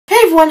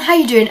everyone, how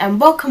you doing, and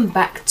welcome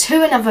back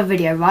to another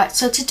video. Right,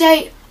 so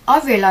today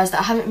I realised that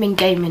I haven't been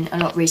gaming a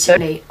lot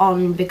recently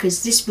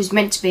because this was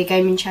meant to be a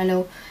gaming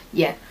channel.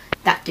 Yeah,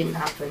 that didn't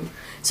happen.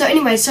 So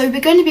anyway, so we're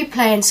going to be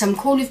playing some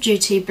Call of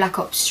Duty Black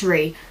Ops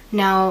 3.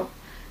 Now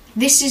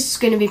this is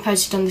going to be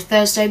posted on the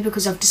Thursday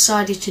because I've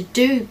decided to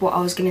do what I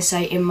was going to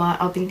say in my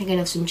I've been thinking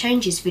of some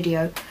changes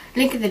video,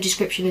 link in the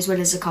description as well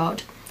as a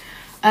card.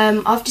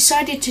 I've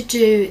decided to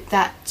do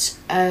that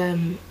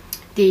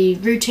the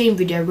routine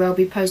video where I'll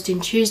be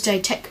posting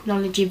Tuesday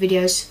technology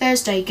videos,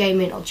 Thursday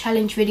gaming or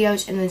challenge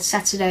videos, and then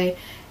Saturday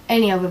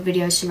any other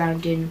videos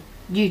surrounding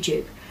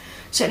YouTube.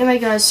 So anyway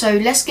guys, so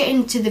let's get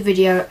into the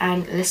video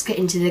and let's get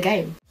into the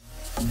game.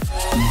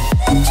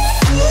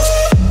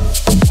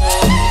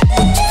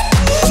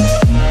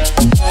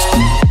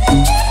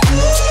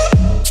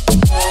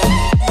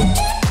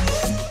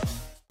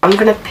 I'm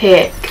gonna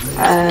pick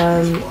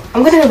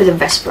I'm gonna go with a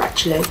Vesper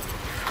actually.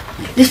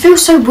 This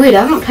feels so weird,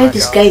 I haven't played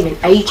this game in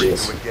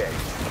ages.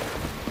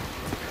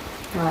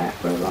 Right,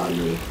 where are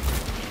you?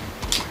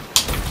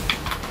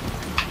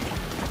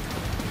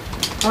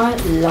 I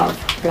love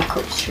Black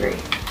Ops 3.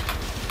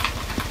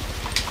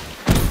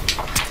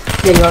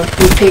 There you are,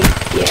 you pig.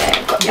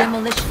 Yeah, got ya.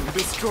 Demolition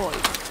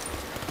destroyed.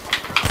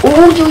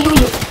 Oh,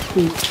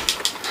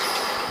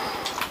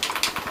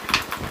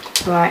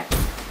 Right,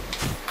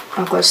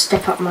 I've got to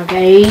step up my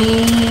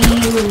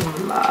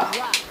game.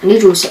 I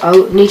need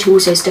to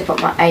also step up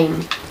my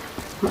aim.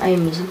 My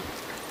aim isn't.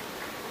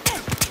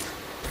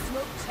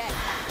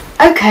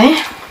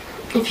 Okay,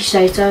 if you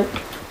say so.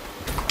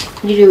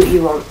 You do what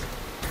you want.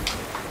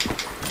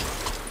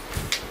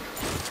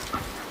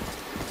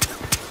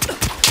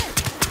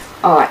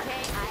 Alright,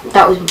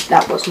 that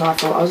was my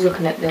fault. I was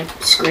looking at the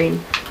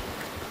screen.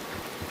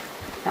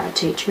 That'll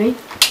teach me.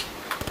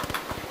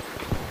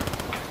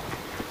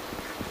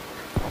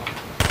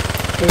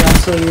 Yeah, I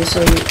saw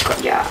you,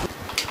 got ya.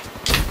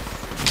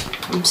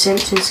 I'm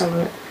sensing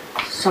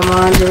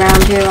someone's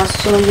around here. I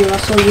saw you.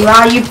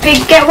 Ah, you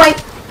pig, get away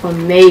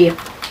from me.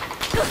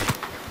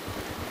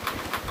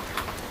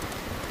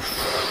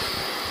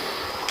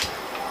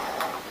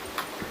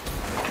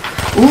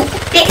 Ooh.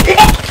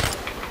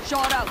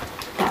 Shot out.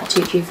 That'll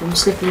teach you from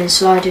slipping and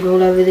sliding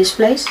all over this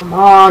place. Come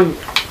on.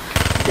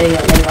 There you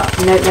go.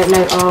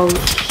 No. Oh,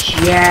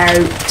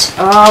 shoot.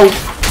 Oh,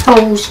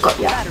 balls, got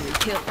ya.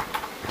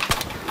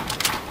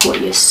 What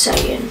you're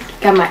saying?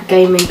 Gamat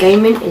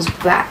Gaming is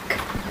back.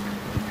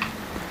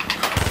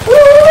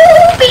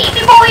 Ooh,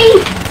 baby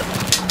boy!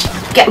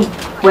 Get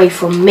away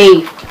from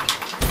me.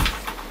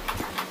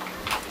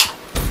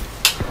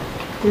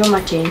 You're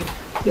my team.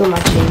 You're my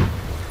team.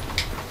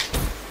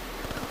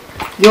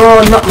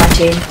 You're not my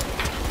team.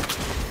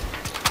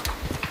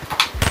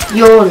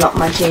 You're not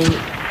my team.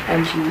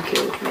 And you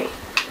killed me.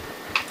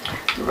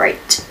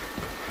 Right.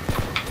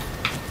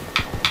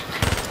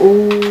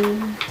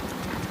 Ooh.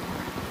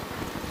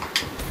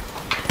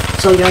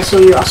 I saw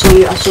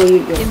you,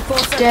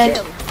 you're dead.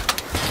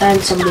 And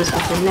somebody's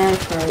up in there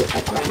for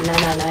a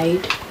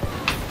grenade.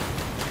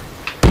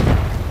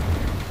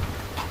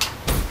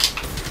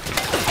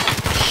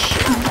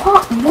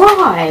 What?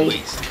 Why?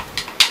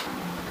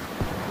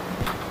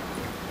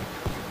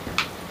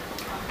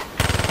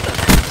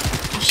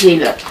 See,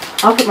 look,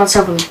 I'll put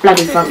myself on the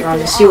bloody front line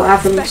and see what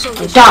happens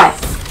and die.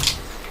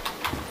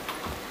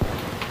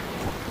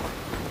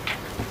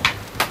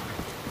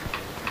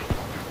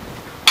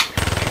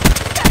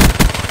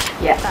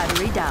 Yeah,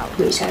 battery down.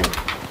 Please home.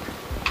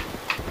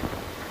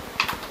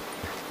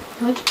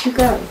 Where did you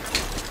go?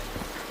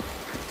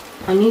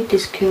 I need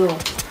this kill.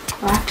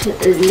 I have to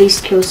at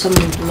least kill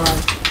someone with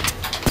mine.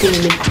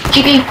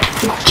 Jiggy!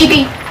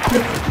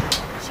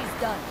 She's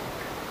done.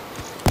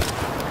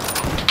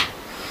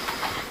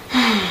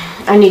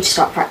 I need to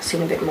start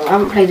practicing a bit more. I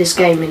haven't played this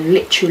game in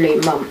literally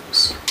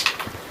months.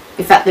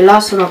 In fact, the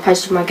last time I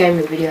posted my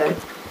gaming video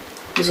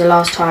was the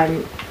last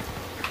time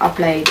I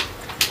played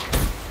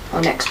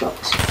on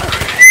Xbox.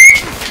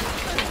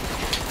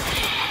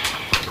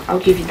 I'll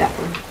give you that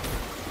one.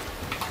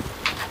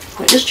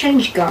 But let's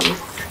change gun.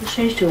 Let's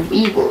change to a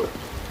Weevil.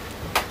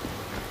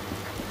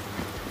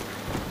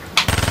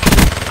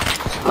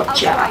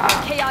 Gotcha.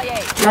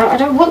 No, I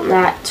don't want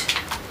that.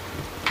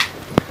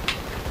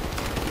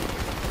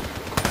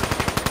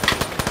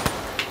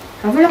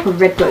 I feel like a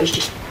red dot is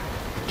just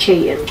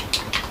cheating.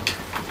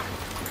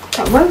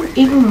 Like, where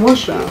even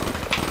was you?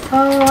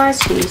 Oh, I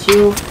see.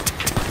 So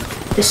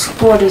the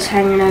squad is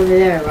hanging over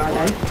there, right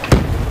though?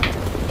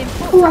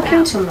 Oh, I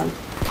killed someone.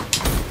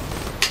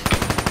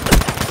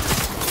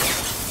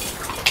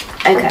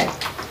 Okay,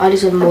 I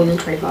deserve more than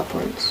 25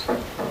 points.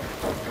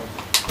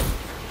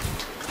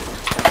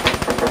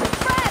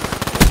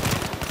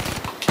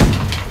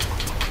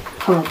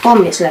 Come on, 4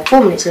 minutes left,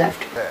 4 minutes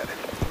left.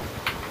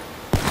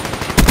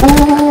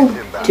 Ooh,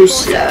 too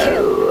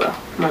slow.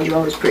 Mind you, I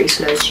was pretty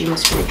slow, so you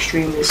must have been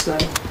extremely slow.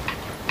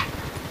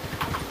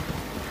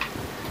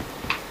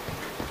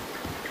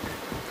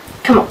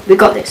 Come on, we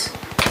got this.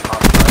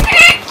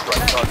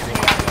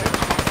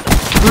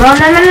 No.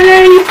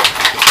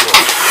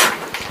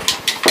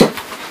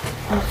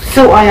 I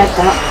thought I had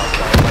that.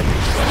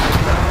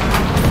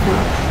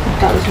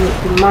 That was meant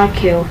to be my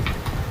kill.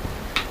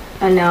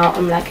 And now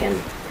I'm lagging.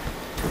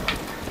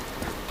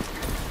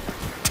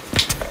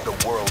 The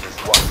world is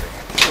watching.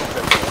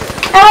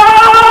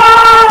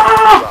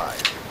 Ah!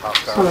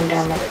 Someone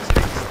down there.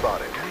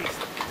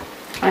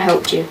 I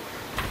helped you.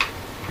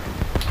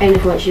 Any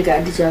points you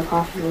get, I deserve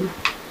half of them.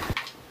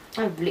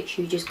 I've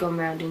literally just gone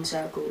round in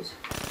circles.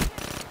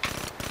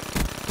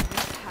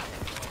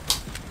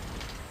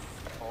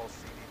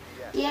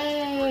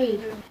 Yay!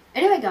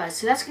 Anyway guys,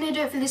 so that's going to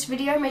do it for this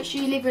video. Make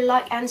sure you leave a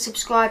like and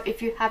subscribe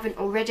if you haven't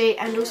already,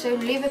 and also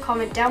leave a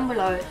comment down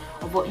below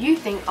of what you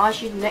think I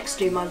should next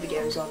do my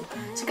videos on.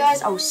 So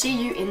guys, I will see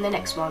you in the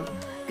next one.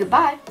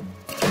 Goodbye!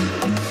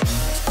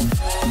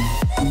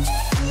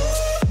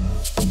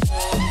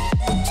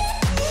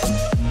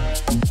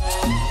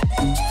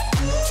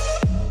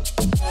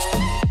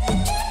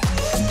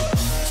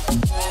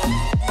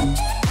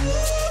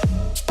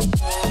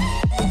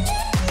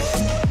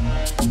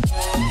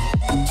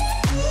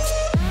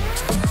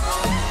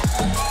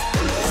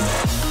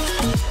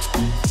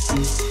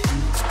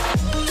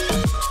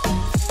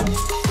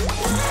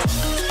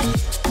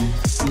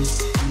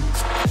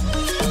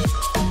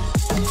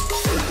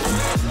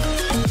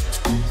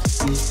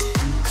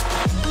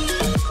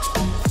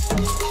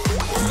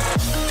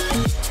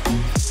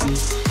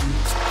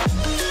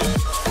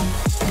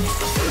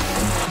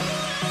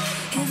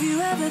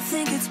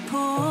 Think it's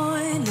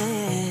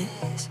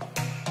pointless,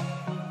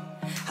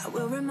 I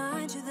will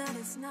remind you that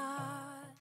it's not.